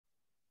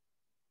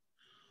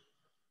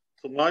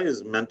So why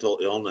is mental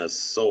illness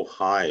so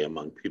high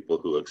among people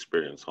who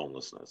experience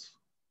homelessness?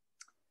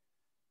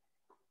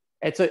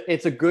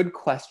 It's a good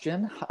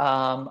question.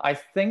 I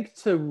think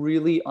to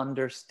really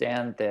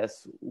understand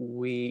this,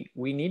 we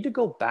need to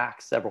go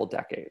back several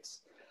decades.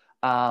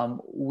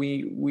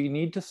 We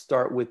need to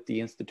start with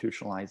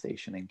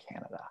deinstitutionalization in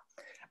Canada.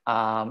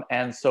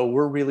 And so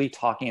we're really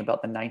talking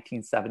about the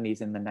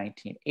 1970s and the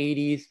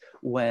 1980s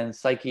when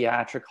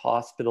psychiatric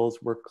hospitals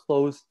were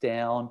closed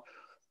down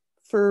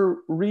for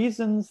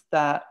reasons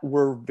that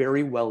were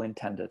very well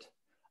intended.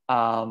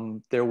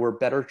 There were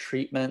better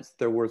treatments,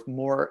 there was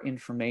more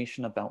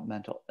information about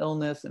mental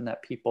illness, and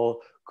that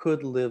people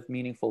could live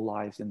meaningful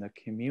lives in the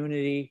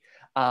community.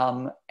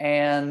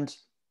 And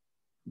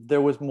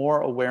there was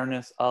more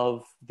awareness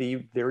of the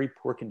very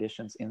poor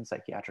conditions in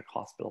psychiatric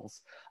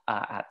hospitals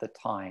at the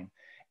time.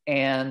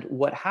 And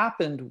what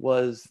happened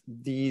was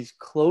these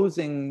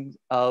closing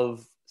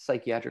of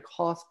psychiatric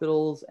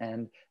hospitals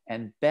and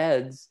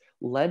beds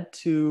led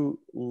to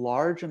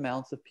large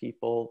amounts of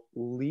people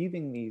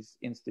leaving these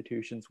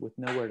institutions with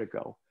nowhere to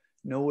go,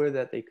 nowhere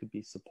that they could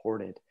be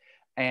supported.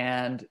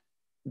 And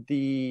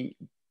the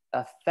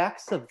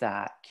effects of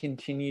that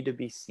continue to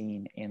be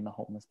seen in the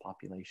homeless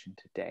population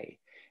today.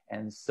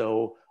 And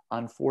so,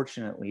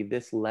 unfortunately,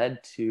 this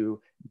led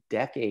to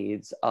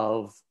decades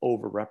of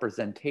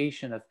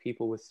overrepresentation of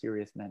people with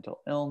serious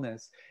mental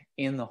illness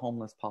in the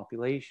homeless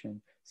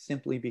population,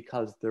 simply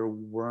because there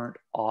weren't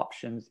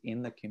options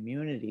in the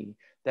community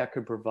that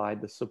could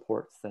provide the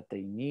supports that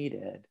they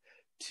needed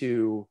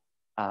to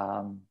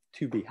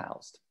be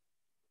housed.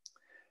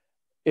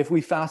 If we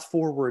fast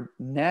forward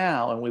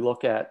now and we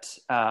look at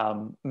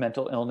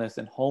mental illness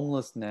and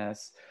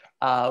homelessness,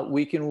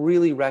 we can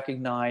really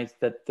recognize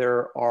that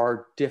there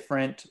are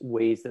different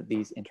ways that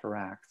these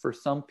interact. For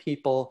some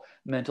people,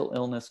 mental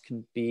illness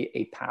can be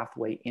a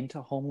pathway into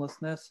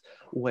homelessness,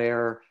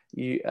 where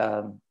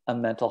a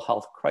mental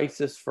health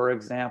crisis, for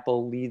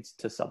example, leads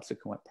to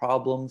subsequent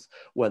problems,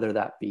 whether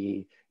that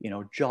be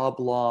job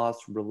loss,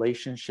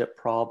 relationship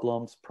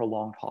problems,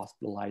 prolonged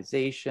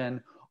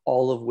hospitalization,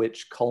 all of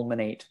which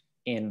culminate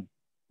in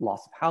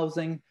loss of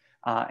housing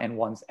and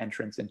one's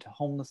entrance into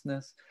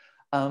homelessness.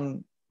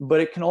 But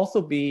it can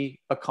also be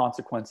a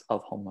consequence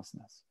of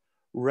homelessness.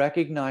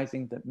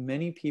 Recognizing that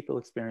many people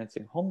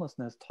experiencing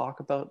homelessness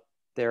talk about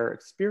their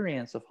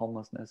experience of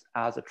homelessness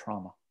as a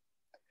trauma.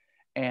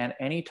 And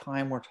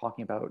anytime we're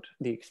talking about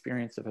the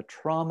experience of a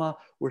trauma,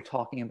 we're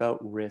talking about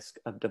risk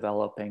of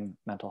developing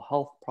mental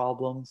health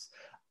problems.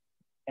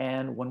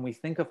 And when we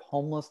think of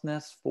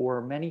homelessness,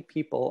 for many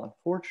people,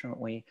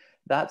 unfortunately,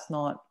 that's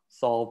not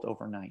solved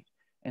overnight.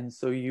 And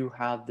so you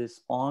have this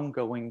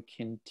ongoing,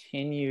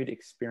 continued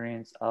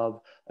experience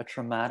of a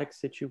traumatic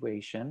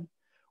situation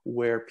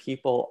where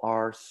people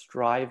are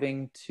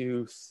striving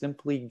to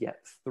simply get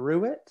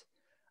through it.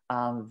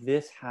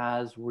 This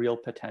has real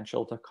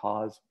potential to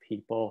cause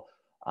people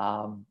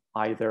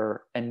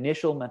either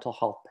initial mental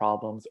health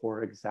problems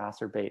or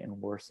exacerbate and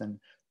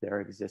worsen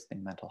their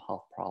existing mental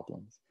health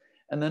problems.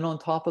 And then on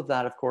top of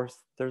that, of course,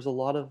 there's a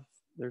lot of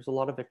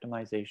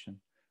victimization.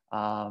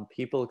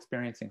 People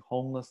experiencing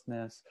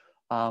homelessness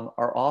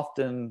are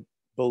often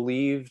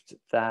believed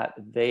that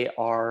they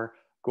are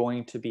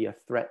going to be a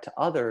threat to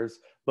others,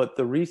 but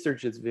the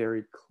research is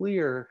very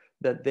clear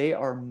that they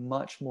are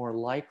much more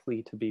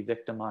likely to be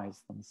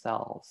victimized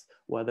themselves,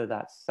 whether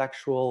that's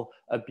sexual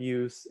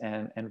abuse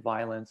and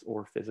violence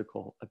or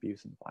physical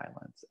abuse and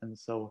violence. And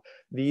so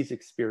these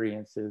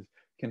experiences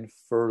can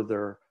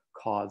further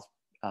cause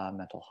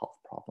mental health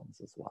problems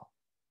as well.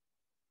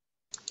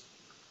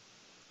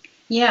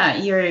 Yeah,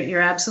 you're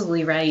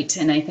absolutely right.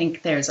 And I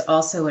think there's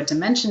also a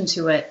dimension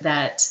to it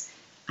that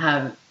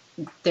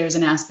there's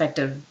an aspect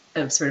of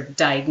sort of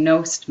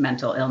diagnosed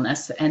mental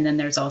illness. And then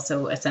there's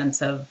also a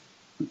sense of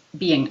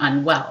being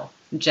unwell,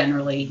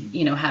 generally,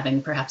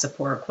 having perhaps a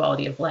poorer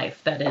quality of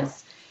life that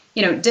is,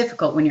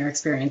 difficult when you're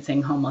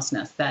experiencing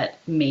homelessness, that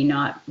may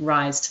not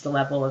rise to the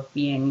level of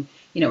being,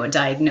 a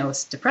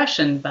diagnosed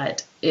depression,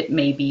 but it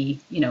may be,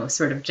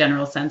 sort of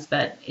general sense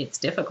that it's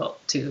difficult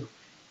to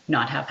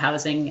not have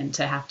housing and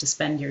to have to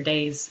spend your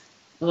days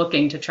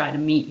looking to try to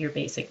meet your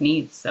basic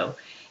needs. So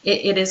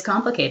it is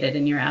complicated,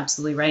 and you're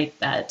absolutely right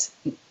that,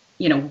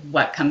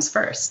 what comes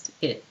first.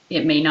 It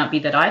may not be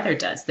that either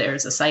does.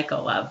 There's a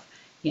cycle of,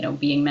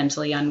 being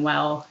mentally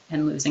unwell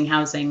and losing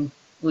housing.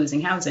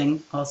 Losing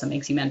housing also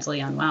makes you mentally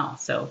unwell.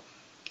 So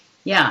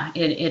yeah,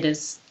 it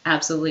is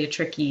absolutely a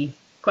tricky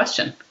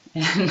question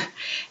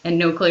and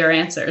no clear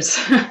answers.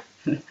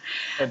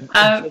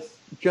 And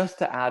just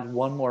to add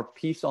one more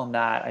piece on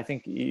that, I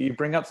think you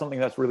bring up something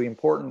that's really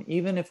important.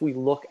 Even if we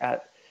look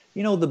at,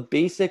 the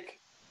basic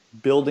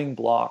building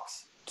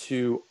blocks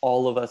to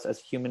all of us as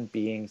human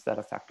beings that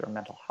affect our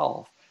mental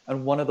health,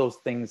 and one of those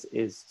things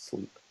is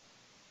sleep.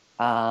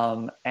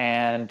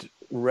 And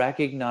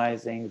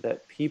recognizing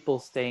that people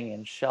staying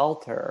in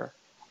shelter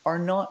are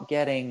not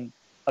getting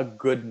a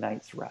good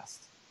night's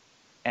rest.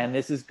 And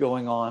this is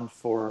going on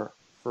for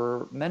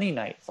many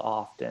nights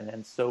often.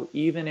 And so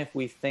even if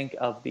we think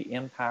of the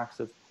impacts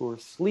of poor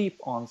sleep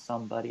on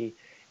somebody,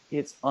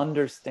 it's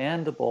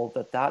understandable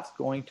that that's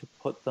going to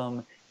put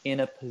them in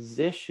a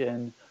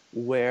position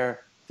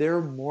where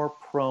they're more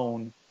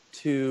prone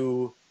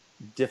to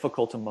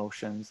difficult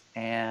emotions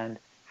and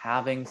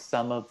having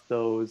some of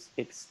those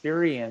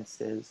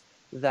experiences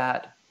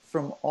that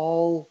from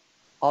all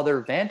other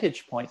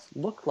vantage points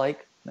look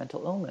like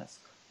mental illness,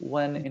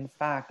 when in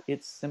fact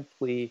it's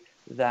simply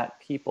that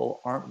people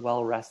aren't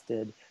well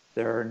rested,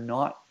 they're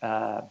not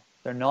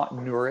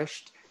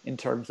nourished in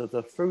terms of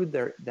the food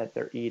that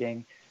they're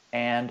eating,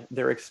 and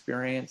they're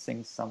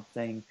experiencing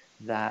something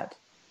that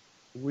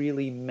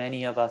really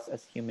many of us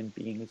as human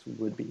beings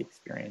would be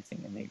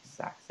experiencing in the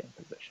exact same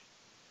position.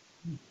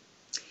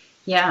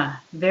 Yeah,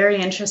 very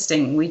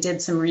interesting. We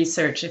did some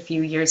research a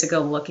few years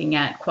ago looking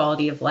at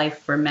quality of life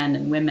for men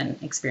and women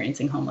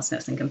experiencing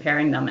homelessness and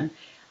comparing them.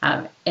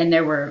 And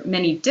there were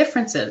many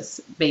differences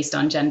based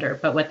on gender,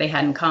 but what they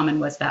had in common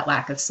was that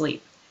lack of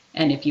sleep.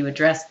 And if you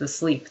address the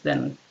sleep,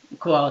 then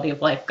quality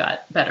of life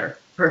got better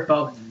for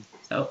both.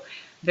 So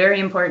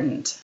very important.